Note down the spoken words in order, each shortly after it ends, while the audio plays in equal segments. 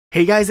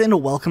Hey guys,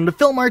 and welcome to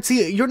Film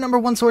Artsy, your number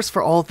one source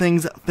for all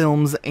things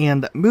films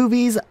and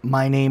movies.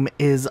 My name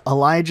is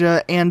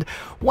Elijah, and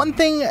one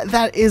thing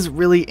that is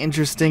really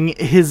interesting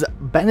is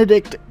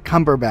Benedict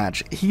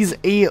Cumberbatch. He's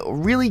a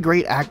really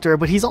great actor,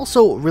 but he's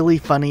also really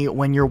funny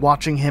when you're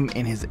watching him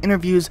in his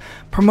interviews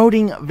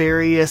promoting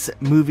various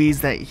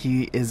movies that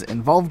he is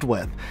involved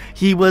with.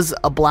 He was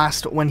a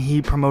blast when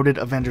he promoted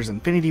Avengers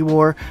Infinity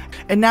War,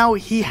 and now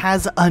he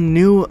has a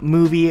new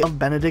movie of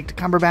Benedict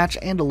Cumberbatch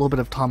and a little bit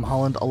of Tom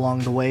Holland along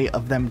the way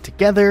of them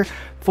together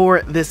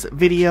for this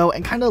video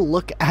and kind of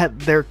look at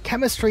their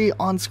chemistry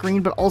on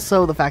screen, but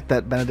also the fact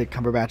that Benedict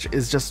Cumberbatch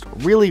is just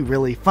really,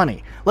 really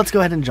funny. Let's go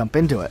ahead and jump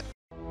into it.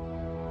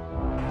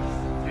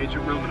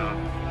 Agent Romanoff,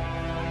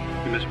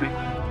 you miss me?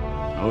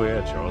 Oh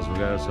yeah, Charles, we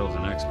got ourselves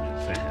an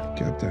X-Men fan.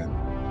 Captain.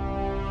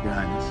 Your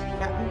Highness.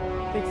 Captain,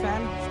 big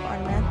fan,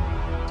 Spider-Man.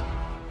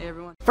 Hey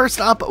everyone.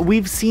 First up,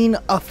 we've seen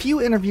a few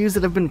interviews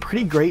that have been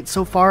pretty great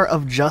so far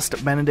of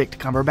just Benedict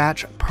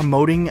Cumberbatch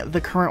promoting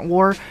the current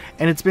war,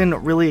 and it's been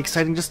really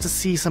exciting just to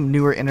see some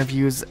newer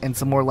interviews and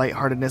some more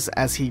lightheartedness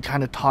as he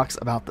kind of talks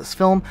about this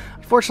film.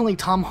 Unfortunately,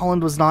 Tom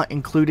Holland was not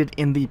included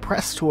in the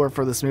press tour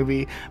for this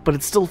movie, but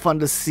it's still fun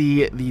to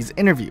see these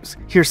interviews.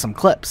 Here's some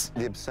clips.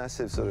 The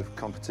obsessive sort of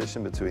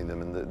competition between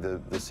them, and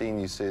the scene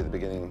you see at the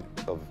beginning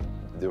of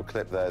your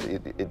clip there,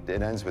 it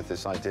ends with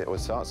this idea, or it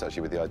starts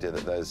actually with the idea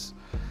that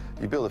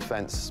you build a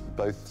fence,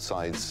 both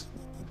sides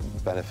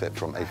benefit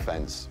from a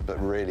fence,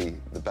 but really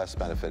the best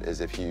benefit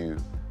is if you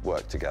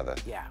work together.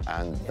 Yeah.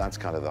 And that's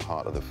kind of the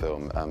heart of the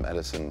film.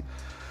 Edison,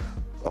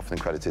 often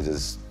credited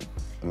as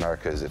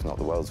America's, if not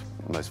the world's,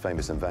 most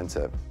famous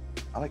inventor.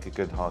 I like a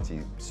good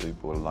hearty soup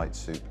or a light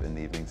soup in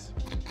the evenings.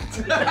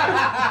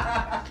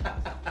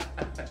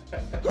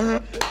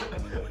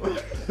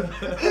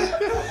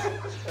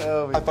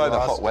 I find a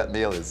hot, wet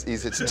meal is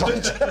easy to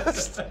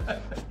digest.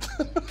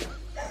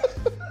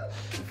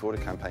 He fought a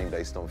campaign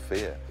based on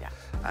fear. Yeah.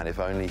 And if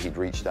only he'd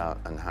reached out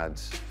and had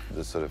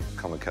the sort of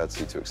common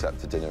courtesy to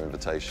accept a dinner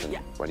invitation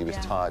when he was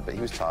tired. But he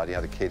was tired, he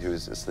had a kid who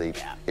was asleep.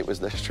 Yeah. It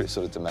was literally a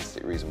sort of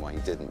domestic reason why he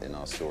didn't in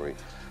our story.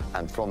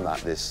 And from that,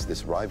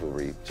 this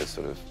rivalry just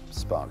sort of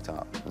sparked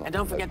up. And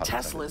don't forget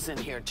Tesla's in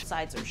here too.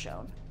 Sides are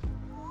shown.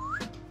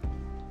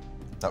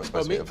 That was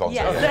supposed to be a Fox.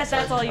 Yeah,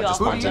 that's all you just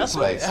pointed in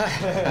space.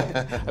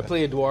 I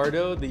play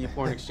Eduardo, the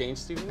foreign exchange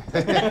student.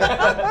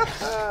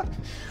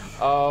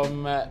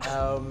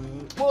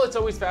 Well, it's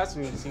always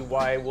fascinating to see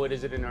what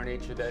is it in our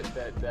nature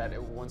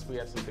that once we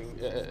have something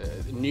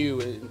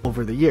new.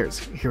 Over the years,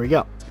 here we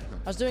go.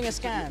 I was doing a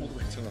scan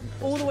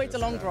all the way to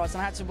Longcross,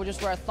 and I had to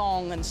just wear a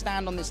thong and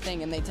stand on this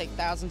thing, and they take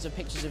thousands of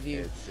pictures of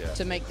you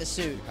to make the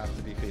suit. You have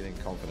to be feeling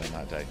confident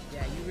that day.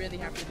 Yeah, you really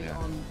have to be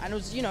on. And it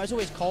was, you know, it's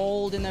always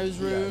cold in those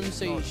rooms,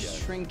 so you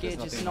shrink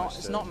it. It's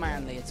not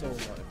manly at all.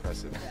 It's not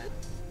impressive.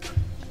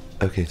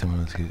 Okay,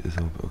 Tom,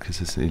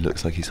 because he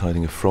looks like he's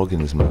hiding a frog in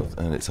his mouth,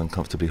 and it's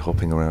uncomfortably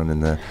hopping around in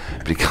there.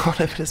 But he can't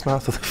open his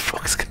mouth, or the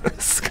frog's going to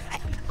escape.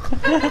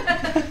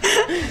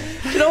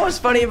 You know what's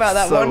funny about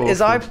that one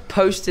is I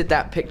posted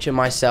that picture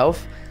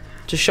myself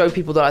to show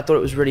people that I thought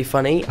it was really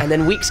funny, and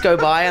then weeks go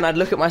by and I'd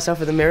look at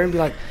myself in the mirror and be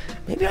like,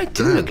 maybe I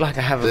do look like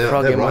I have a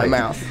frog in my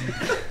mouth.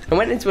 I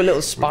went into a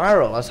little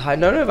spiral. I was like, I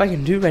don't know if I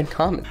can do red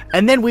carpet.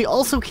 And then we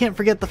also can't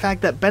forget the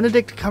fact that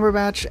Benedict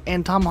Cumberbatch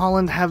and Tom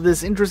Holland have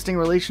this interesting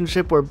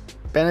relationship where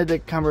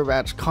Benedict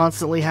Cumberbatch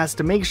constantly has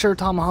to make sure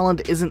Tom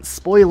Holland isn't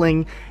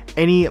spoiling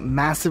any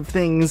massive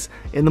things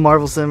in the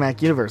Marvel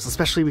Cinematic Universe,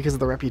 especially because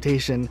of the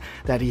reputation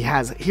that he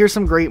has. Here's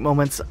some great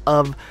moments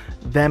of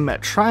them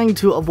trying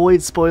to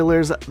avoid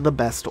spoilers the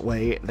best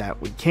way that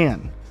we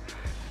can.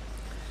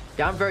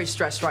 Yeah, I'm very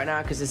stressed right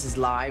now because this is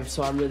live,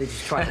 so I'm really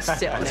just trying to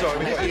sit on it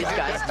and let these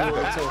guys do all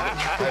the talking.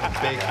 I'm a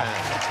big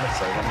fan,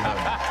 so let me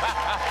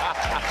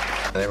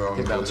know.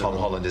 Everyone called Tom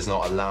Holland is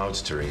not allowed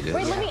to read it.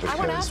 Wait, I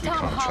want to ask Tom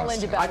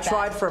Holland about that. I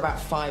tried for about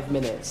 5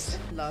 minutes.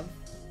 Love.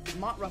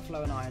 Mark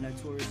Ruffalo and I are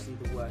notoriously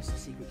the worst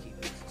secret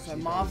keepers. So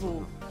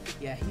Marvel,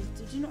 did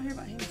you not hear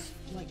about him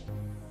like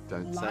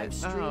live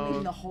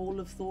streaming the whole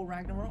of Thor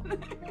Ragnarok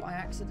by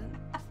accident?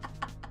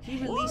 He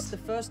released the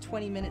first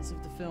 20 minutes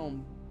of the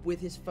film with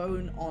his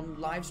phone on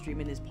live stream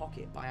in his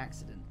pocket by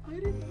accident. I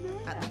didn't know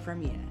at the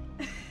premiere.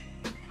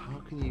 How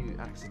can you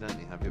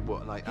accidentally have it?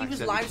 What, like he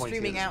was live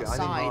streaming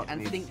outside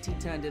and think he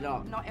turned it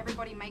up. Not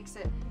everybody makes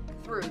it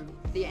through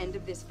the end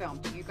of this film.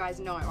 Do you guys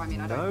know? I mean,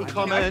 I don't No think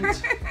comment. You know.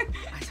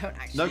 I don't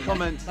actually. No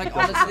comment. Like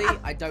honestly,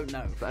 I don't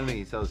know. The only thing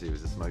he tells you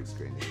is a smoke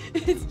screen.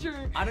 It's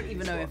true. I don't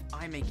even know if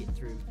I make it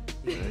through.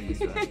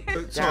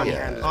 But Tom,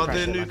 are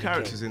there new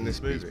characters in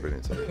this movie?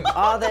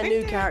 Are there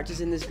new characters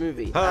in this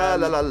movie? We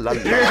heard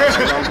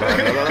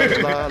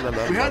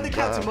that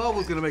Captain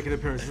Marvel's going to make an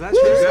appearance. Is that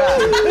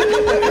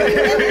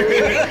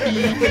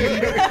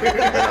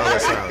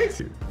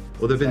true?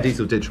 Although Vin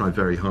Diesel did try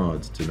very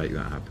hard to make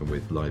that happen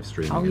with live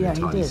streaming an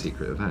entirely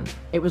secret event.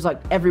 It was like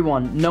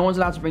everyone, no one's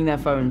allowed to bring their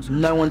phones,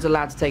 no one's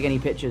allowed to take any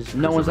pictures,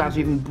 no one's allowed to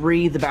even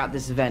breathe about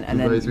this event, and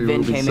then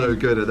Vin came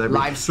in,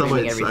 live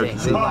streaming everything.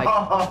 So like,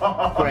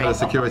 great. The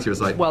security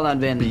was like, well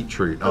done, Vin.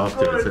 Beetroot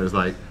afterwards. It was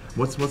like,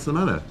 What's the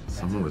matter?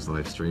 Someone was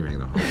live streaming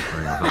the whole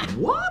thing. I was like,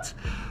 what?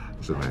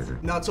 It's amazing.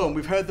 Now, Tom,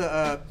 we've heard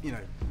that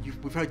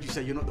we've heard you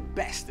say you're not the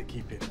best at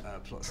keeping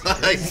plots.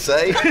 I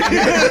say.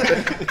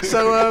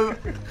 So,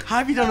 how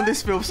have you done on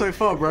this film so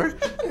far, bro?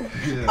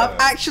 Yeah. I've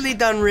actually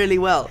done really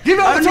well. Give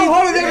it up to Tom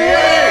Holland,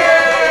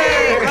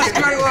 everyone! That's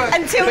great work.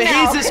 Until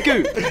now. But here's the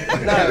scoop.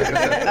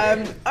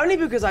 No, only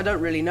because I don't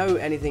really know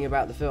anything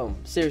about the film.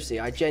 Seriously,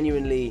 I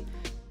genuinely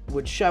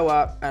would show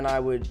up and I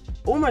would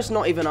almost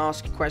not even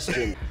ask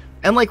questions.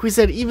 And like we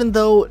said, even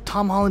though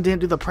Tom Holland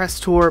didn't do the press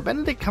tour,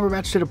 Benedict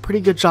Cumberbatch did a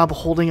pretty good job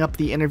holding up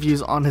the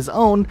interviews on his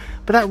own,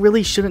 but that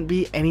really shouldn't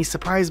be any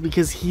surprise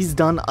because he's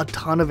done a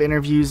ton of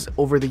interviews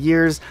over the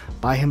years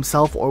by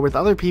himself or with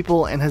other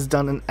people and has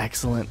done an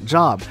excellent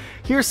job.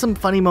 Here's some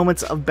funny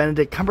moments of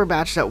Benedict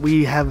Cumberbatch that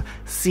we have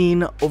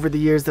seen over the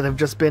years that have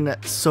just been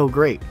so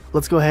great.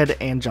 Let's go ahead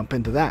and jump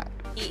into that.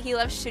 He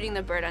loves shooting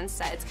the bird on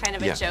set. It's kind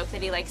of a joke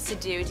that he likes to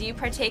do. Do you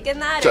partake in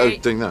that? So,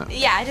 doing that?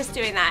 Yeah, just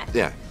doing that.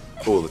 Yeah.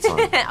 All the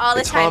time. All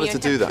the it's time. Harder to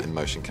do that in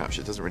motion capture.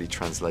 It doesn't really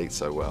translate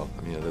so well.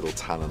 I mean, a little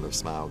talon of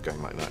smile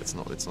going like that. It's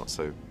not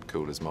so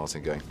cool as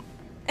Martin going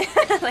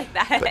like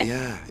that. But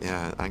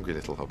yeah, angry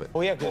little hobbit.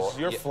 Oh yeah, because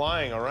you're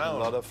flying around. A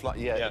lot of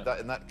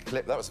in that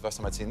clip, that was the first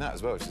time I'd seen that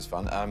as well, which was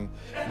fun.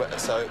 But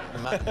so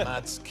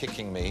Mads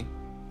kicking me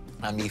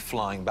and me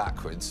flying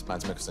backwards.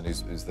 Mads Mikkelsen,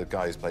 who's the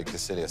guy who's played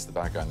Caecilius, the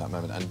bad guy in that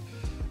moment, and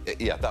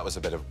yeah, that was a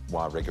bit of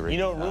wild riggery. You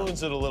know, it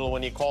ruins it a little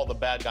when you call the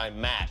bad guy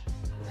Matt.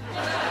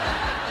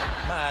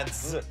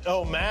 Mads.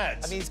 Oh,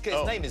 Mads. I mean, his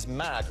name is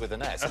Mad with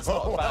an S. It's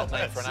not a bad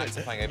name for an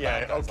actor playing a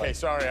bad guy. Okay,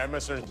 sorry, I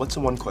misunderstood. What's the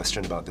one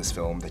question about this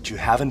film that you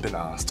haven't been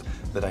asked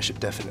that I should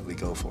definitely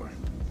go for?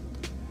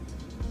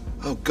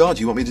 Oh God,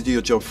 you want me to do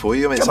your job for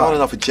you? I mean, it's hard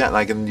enough with jet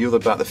lag, and you're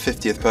about the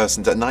 50th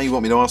person. Now you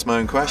want me to ask my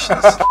own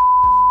questions?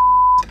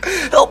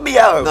 Help me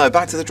out! No,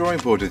 back to the drawing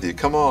board with you.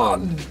 Come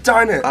on. Oh,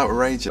 darn it!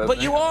 Outrageous.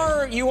 But you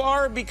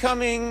are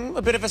becoming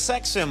a bit of a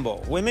sex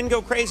symbol. Women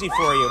go crazy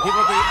for you.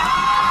 People be...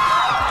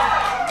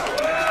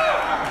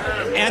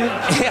 And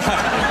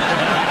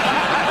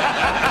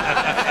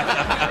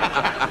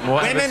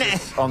women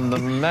on the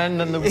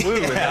men and the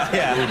woo.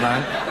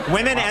 Man.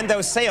 Women and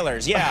those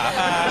sailors.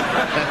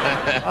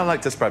 Yeah. I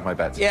like to spread my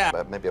bets.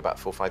 Yeah. Maybe about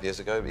 4 or 5 years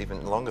ago,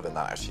 even longer than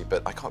that actually.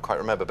 But I can't quite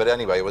remember. But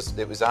anyway, it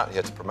was out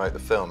here to promote the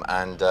film,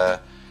 and I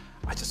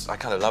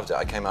kind of loved it.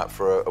 I came out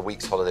for a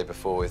week's holiday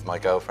before with my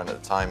girlfriend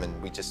at the time,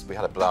 and we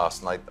had a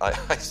blast. And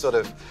I sort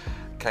of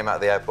came out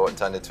of the airport and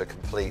turned into a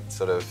complete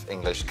sort of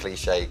English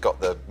cliche, got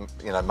the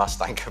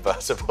Mustang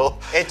convertible.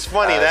 It's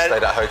funny that...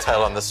 Stayed at a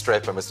hotel on the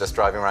Strip and was just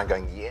driving around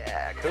going,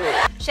 yeah, cool.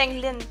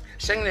 Shenglin.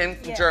 Shenglin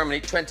from Germany,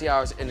 20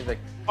 hours in the...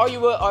 Are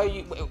you,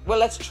 well,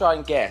 let's try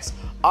and guess.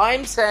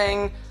 I'm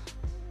saying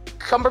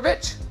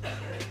Cumberbatch?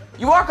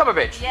 You are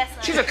Cumberbatch? Yes.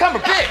 She's a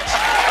Cumberbatch!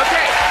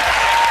 Okay.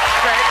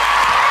 Great.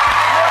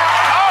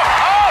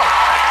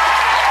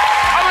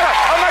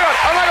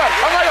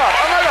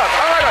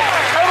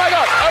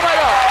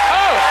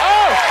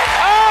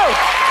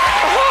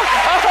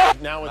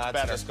 Now it's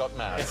better. Just got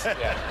mad.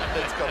 Yeah,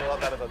 it's got a lot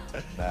better than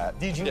that.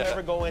 Did you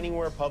ever go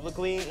anywhere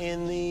publicly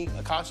in the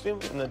costume,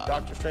 in the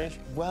Doctor Strange?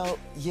 Well,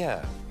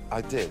 yeah,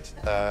 I did.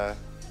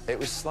 It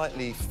was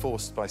slightly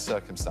forced by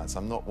circumstance.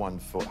 I'm not one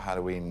for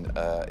Halloween,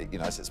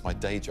 as it's my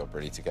day job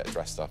really to get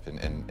dressed up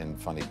in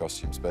funny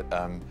costumes. But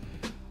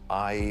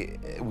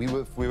we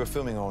were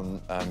filming on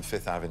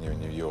Fifth Avenue in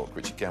New York,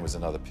 which again was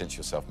another pinch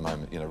yourself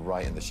moment,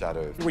 right in the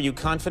shadow of... Were you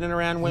confident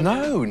around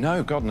women?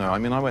 No, God no. I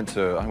mean, I went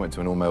to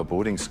an all-male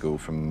boarding school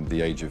from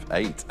the age of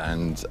 8,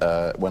 and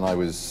when I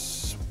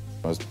was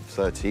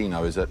 13,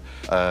 I was at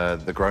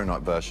the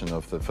grown-up version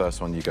of the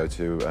first one you go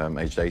to,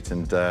 aged 8,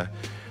 and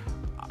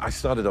I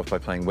started off by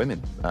playing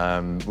women.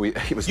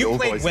 It was you all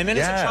played boys. women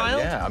as a child?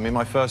 Yeah, I mean,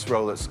 my first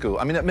role at school,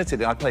 I mean,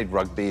 admittedly, I played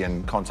rugby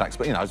and contacts,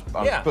 but, I was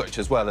butch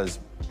as well as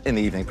in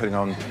the evening putting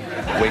on wigs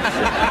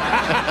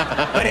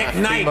but at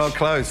night. Female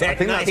clothes. I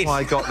think that's why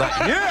I got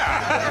that.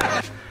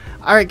 Yeah!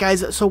 Alright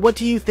guys, so what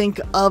do you think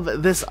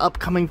of this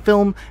upcoming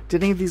film?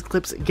 Did any of these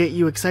clips get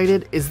you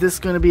excited? Is this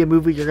going to be a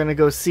movie you're going to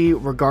go see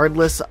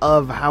regardless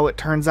of how it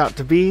turns out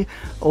to be?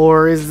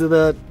 Or is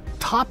the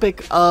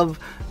topic of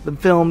the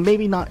film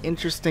maybe not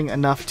interesting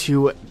enough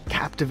to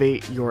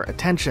captivate your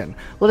attention?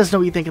 Let us know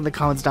what you think in the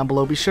comments down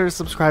below. Be sure to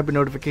subscribe with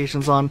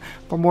notifications on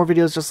for more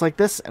videos just like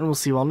this, and we'll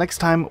see you all next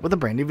time with a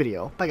brand new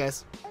video. Bye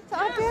guys.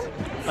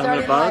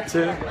 I'm about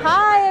to.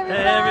 Hi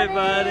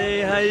everybody.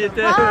 Hey everybody, how you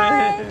doing?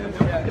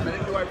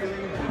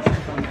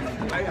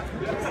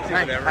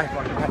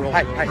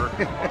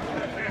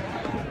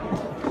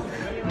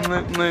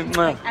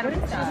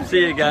 Hi.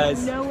 See you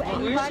guys. Know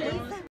anybody?